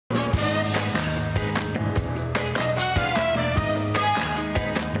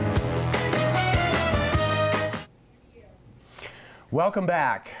Welcome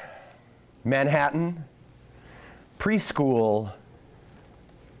back. Manhattan, preschool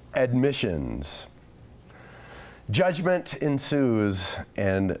admissions. Judgment ensues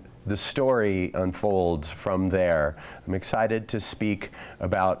and the story unfolds from there. I'm excited to speak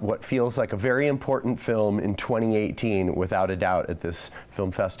about what feels like a very important film in 2018, without a doubt, at this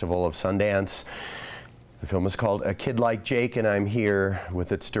film festival of Sundance. The film is called A Kid Like Jake, and I'm here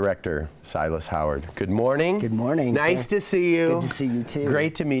with its director, Silas Howard. Good morning. Good morning. Nice to see you. Good to see you too.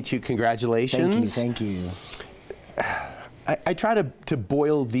 Great to meet you. Congratulations. Thank you. I try to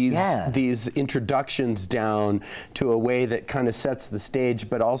boil these introductions down to a way that kind of sets the stage,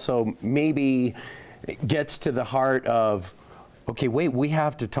 but also maybe gets to the heart of, okay, wait, we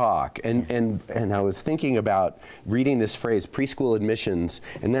have to talk. And I was thinking about reading this phrase, preschool admissions,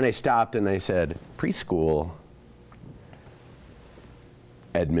 and then I stopped and I said, preschool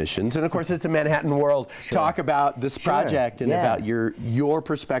admissions. And of course, it's a Manhattan world. Sure. Talk about this project and about your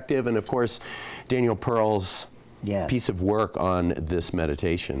perspective, and of course, Daniel Pearl's piece of work on this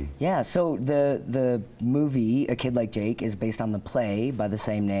meditation. Yeah, so the movie, A Kid Like Jake, is based on the play by the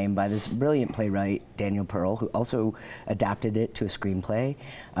same name by this brilliant playwright, Daniel Pearl, who also adapted it to a screenplay.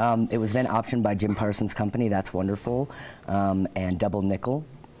 It was then optioned by Jim Parsons' company, That's Wonderful, and Double Nickel.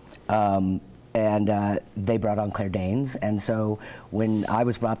 And they brought on Claire Danes, and so when I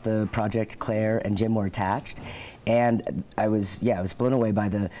was brought the project, Claire and Jim were attached, and I was blown away by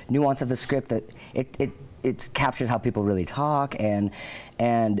the nuance of the script, that it captures how people really talk, and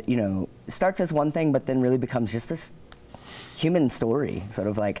you know, starts as one thing but then really becomes just this human story, sort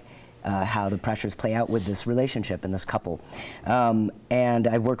of like how the pressures play out with this relationship and this couple. And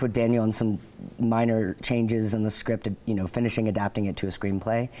I worked with Daniel on some minor changes in the script, you know, finishing adapting it to a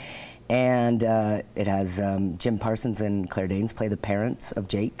screenplay. And it has Jim Parsons and Claire Danes play the parents of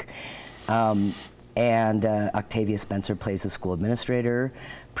Jake. And Octavia Spencer plays the school administrator.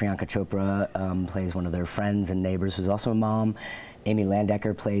 Priyanka Chopra plays one of their friends and neighbors who's also a mom. Amy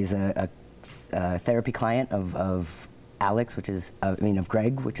Landecker plays a therapy client of Alex, which is, of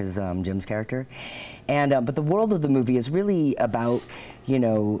Greg, which is Jim's character. And, but the world of the movie is really about, you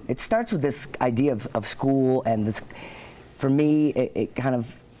know, it starts with this idea of school, and this, for me, it kind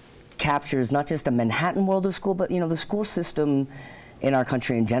of captures not just a Manhattan world of school, but, you know, the school system in our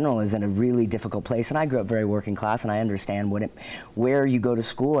country in general is in a really difficult place. And I grew up very working class, and I understand where you go to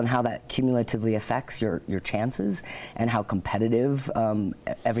school and how that cumulatively affects your chances, and how competitive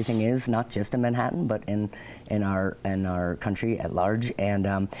everything is, not just in Manhattan, but in our country at large.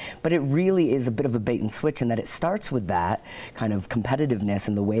 And but it really is a bit of a bait and switch, in that it starts with that kind of competitiveness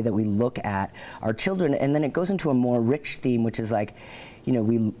and the way that we look at our children, and then it goes into a more rich theme, which is like, you know,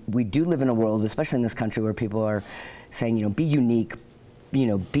 we do live in a world, especially in this country, where people are saying, you know, be unique,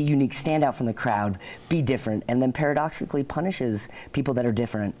 stand out from the crowd, be different, and then paradoxically punishes people that are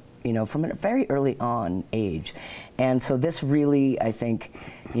different, you know, from a very early on age. And so this really, I think,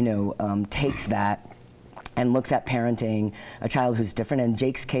 you know, takes that and looks at parenting a child who's different. In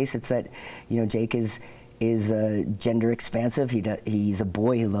Jake's case, it's that, you know, Jake is gender expansive. He's a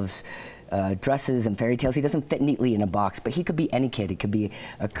boy who loves dresses and fairy tales. He doesn't fit neatly in a box, but he could be any kid. He could be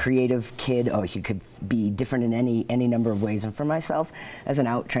a creative kid, or he could be different in any number of ways. And for myself, as an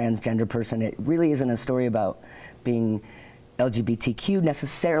out transgender person, it really isn't a story about being LGBTQ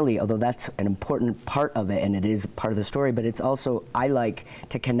necessarily, although that's an important part of it, and it is part of the story, but it's also, I like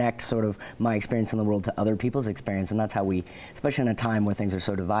to connect sort of my experience in the world to other people's experience, and that's how we, especially in a time where things are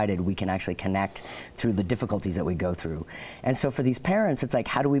so divided, we can actually connect through the difficulties that we go through. And so for these parents, it's like,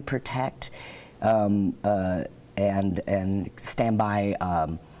 how do we protect and stand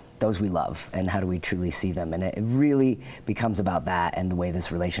by those we love, and how do we truly see them? And it really becomes about that, and the way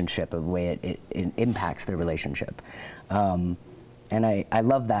this relationship, the way it impacts their relationship. And I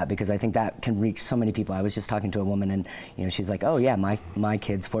love that, because I think that can reach so many people. I was just talking to a woman, and you know, she's like, oh yeah, my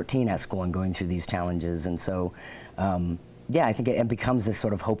kid's 14 at school and going through these challenges. And so yeah, I think it becomes this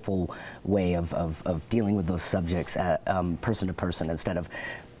sort of hopeful way of dealing with those subjects at, person to person, instead of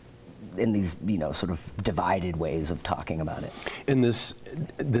in these, you know, sort of divided ways of talking about it. In this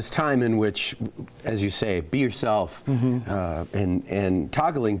time in which, as you say, be yourself, and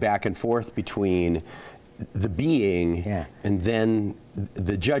toggling back and forth between the being and then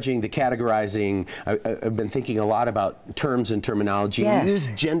the judging, the categorizing. I've been thinking a lot about terms and terminology. Yes. You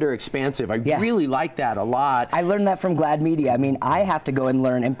use gender expansive. I really like that a lot. I learned that from Glad Media. I mean, I have to go and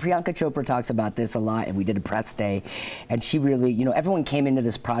learn, and Priyanka Chopra talks about this a lot, and we did a press day, and she really, you know, everyone came into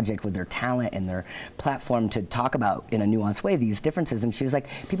this project with their talent and their platform to talk about, in a nuanced way, these differences, and she was like,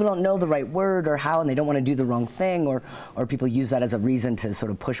 people don't know the right word or how, and they don't want to do the wrong thing, or people use that as a reason to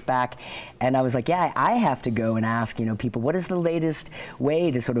sort of push back. And I was like, yeah, I have to go and ask, you know, people, what is the latest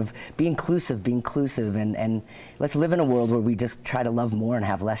way to sort of be inclusive, and let's live in a world where we just try to love more and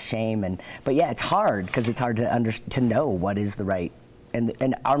have less shame. But yeah, it's hard, because it's hard to know what is the right,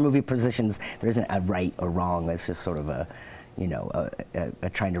 and our movie positions, there isn't a right or wrong. It's just sort of a, you know,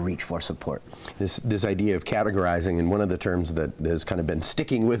 trying to reach for support. This idea of categorizing, and one of the terms that has kind of been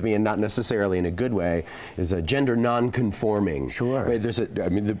sticking with me, and not necessarily in a good way, is a gender non-conforming. Sure. Right? There's I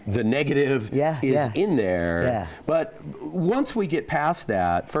mean, the negative is in there, but once we get past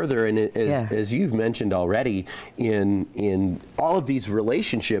that further, and as you've mentioned already, in all of these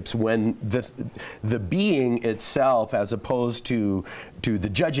relationships, when the being itself, as opposed to the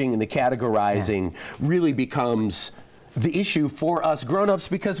judging and the categorizing, really becomes the issue for us grown-ups,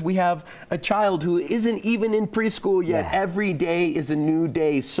 because we have a child who isn't even in preschool yet. Every day is a new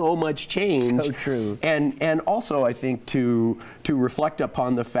day, so much change. So true. And also, I think, to reflect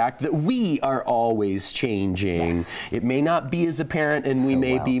upon the fact that we are always changing. It may not be as a parent, and we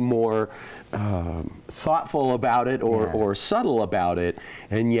may be more thoughtful about it, or subtle about it,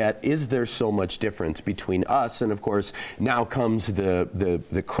 and yet is there so much difference between us? And of course, now comes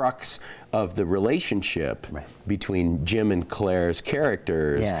the crux of the relationship between Jim and Claire's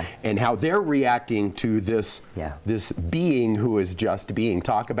characters, and how they're reacting to this this being who is just being.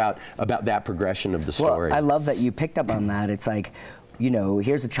 Talk about that progression of the story. Well, I love that you picked up on that. It's like, you know,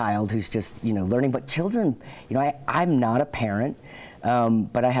 here's a child who's just, you know, learning, but children, you know, I'm not a parent,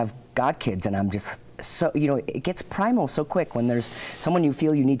 but I have godkids, and I'm just so, you know, it gets primal so quick when there's someone you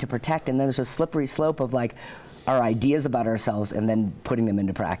feel you need to protect, and there's a slippery slope of like our ideas about ourselves and then putting them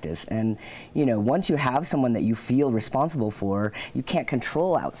into practice. And, you know, once you have someone that you feel responsible for, you can't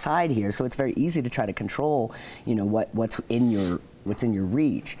control outside here, so it's very easy to try to control, you know, what's in your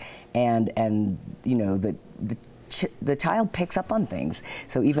reach. And you know, the child picks up on things.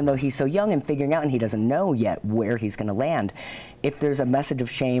 So even though he's so young and figuring out, and he doesn't know yet where he's going to land, if there's a message of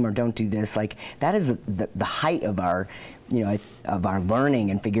shame or don't do this, like that is the height of our, you know, of our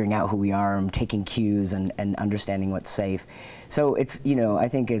learning and figuring out who we are and taking cues and understanding what's safe. So it's, you know, I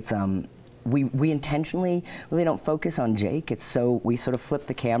think it's we intentionally really don't focus on Jake. It's so we sort of flip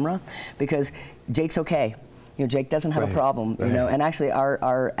the camera, because Jake's okay. You know, Jake doesn't have a problem, you know, and actually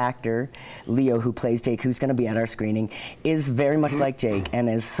our actor, Leo, who plays Jake, who's going to be at our screening, is very much like Jake and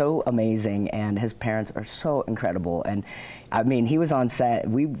is so amazing, and his parents are so incredible. And I mean, he was on set,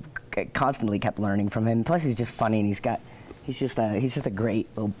 we constantly kept learning from him. Plus he's just funny, and he's just a great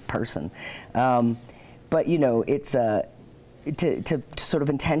little person. But you know, it's to sort of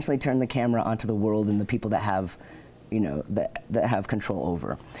intentionally turn the camera onto the world and the people that have, you know, that have control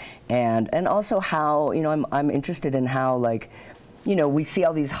over, and also how, you know, I'm interested in how, like, you know, we see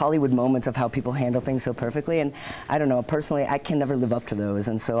all these Hollywood moments of how people handle things so perfectly, and I don't know, personally, I can never live up to those,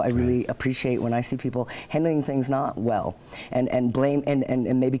 and so I really appreciate when I see people handling things not well, and blame,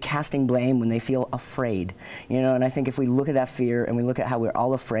 and maybe casting blame when they feel afraid, you know, and I think if we look at that fear, and we look at how we're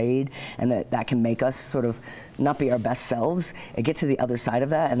all afraid, and that can make us sort of not be our best selves, and get to the other side of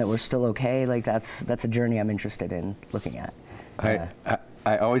that, and that we're still okay, like that's a journey I'm interested in looking at.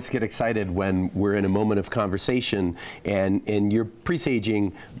 I always get excited when we're in a moment of conversation, and you're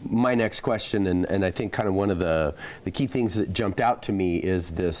presaging my next question, and I think kind of one of the key things that jumped out to me is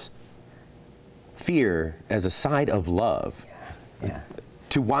this fear as a side of love.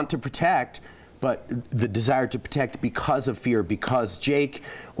 To want to protect, but the desire to protect because of fear, because Jake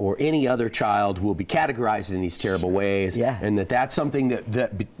or any other child will be categorized in these terrible ways, and that's something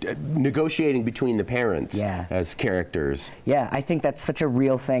that negotiating between the parents as characters. Yeah, I think that's such a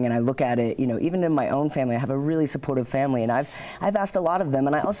real thing, and I look at it, you know, even in my own family, I have a really supportive family, and I've asked a lot of them,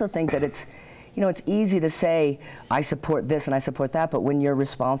 and I also think that it's, you know, it's easy to say, I support this and I support that, but when you're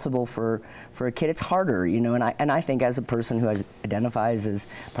responsible for a kid, it's harder, you know, and I think as a person who identifies as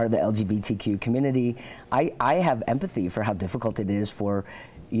part of the LGBTQ community, I have empathy for how difficult it is for,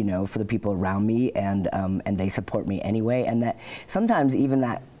 you know, for the people around me, and they support me anyway, and that sometimes even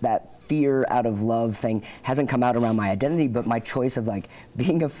that fear out of love thing hasn't come out around my identity, but my choice of like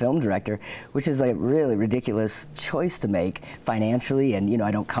being a film director, which is like really ridiculous choice to make financially, and you know,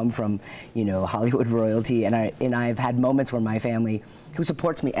 I don't come from, you know, Hollywood royalty, and I've had moments where my family, who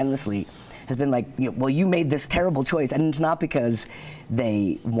supports me endlessly, has been like, well, you made this terrible choice, and it's not because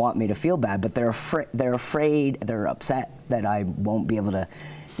they want me to feel bad, but they're afraid, they're upset that I won't be able to.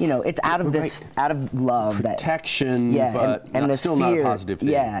 It's out of this, out of love, protection, but still not a positive thing.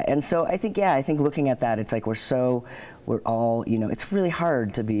 Yeah, and so I think looking at that, it's like we're all, it's really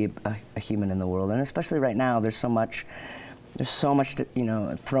hard to be a human in the world, and especially right now, there's so much,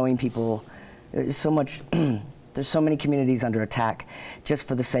 throwing people, there's so much, there's so many communities under attack, just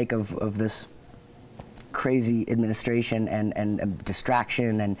for the sake of this crazy administration and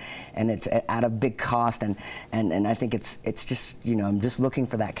distraction, and it's at a big cost, and I think it's just, I'm just looking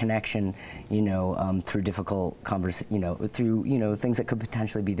for that connection, through difficult through things that could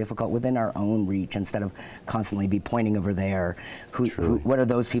potentially be difficult within our own reach, instead of constantly be pointing over there, what are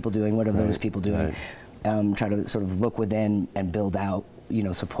those people doing, what are those people doing, try to sort of look within and build out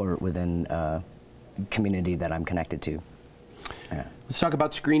support within community that I'm connected to. Yeah. Let's talk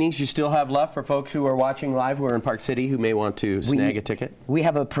about screenings you still have left for folks who are watching live, who are in Park City, who may want to snag a ticket. We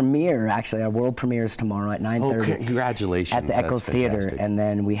have a premiere, actually. Our world premiere is tomorrow at 9:30. Oh, congratulations. At the Eccles Theater. And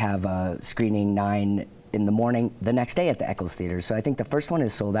then we have a screening 9 in the morning the next day at the Eccles Theater. So I think the first one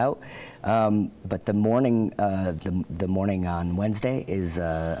is sold out, but the morning the morning on Wednesday is,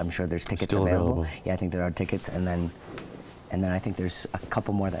 I'm sure there's tickets still available. Yeah, I think there are tickets, and then I think there's a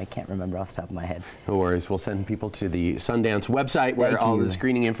couple more that I can't remember off the top of my head. No worries. We'll send people to the Sundance website where all the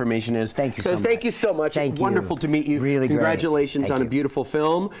screening information is. Thank you so much. Thank you so much. Wonderful to meet you. Really great. Congratulations on a beautiful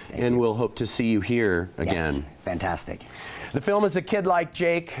film, and we'll hope to see you here again. Yes. Fantastic. The film is A Kid Like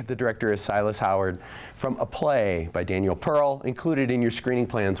Jake. The director is Silas Howard, from a play by Daniel Pearl, included in your screening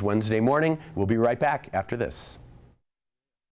plans Wednesday morning. We'll be right back after this.